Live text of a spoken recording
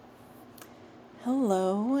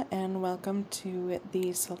Hello, and welcome to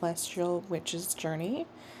the Celestial Witch's Journey.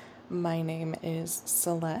 My name is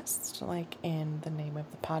Celeste, like in the name of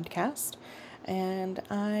the podcast, and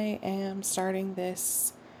I am starting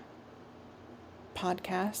this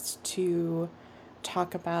podcast to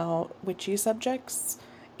talk about witchy subjects.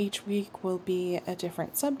 Each week will be a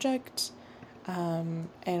different subject, and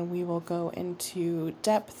we will go into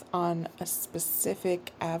depth on a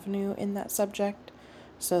specific avenue in that subject.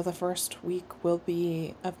 So the first week of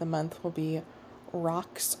the month will be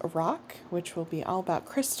Rocks Rock, which will be all about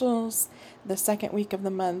crystals. The second week of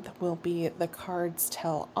the month will be The Cards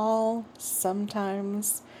Tell All,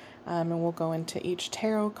 sometimes, and we'll go into each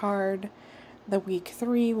tarot card. The week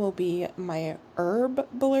 3 will be my herb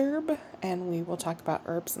blurb, and we will talk about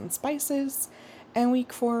herbs and spices. And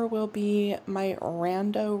week 4 will be my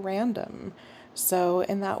rando random. So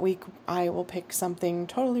in that week, I will pick something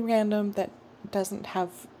totally random that doesn't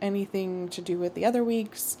have anything to do with the other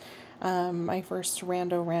weeks. My first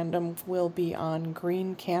rando random will be on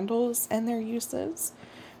green candles and their uses.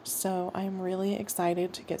 So I'm really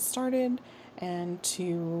excited to get started and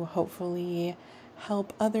to hopefully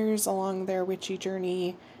help others along their witchy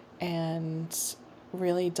journey and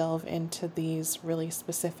really delve into these really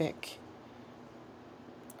specific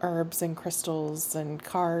herbs and crystals and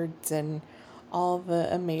cards and all the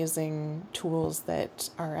amazing tools that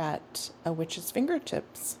are at a witch's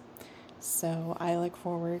fingertips. So I look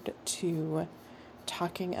forward to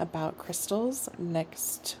talking about crystals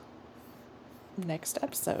next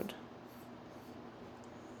episode.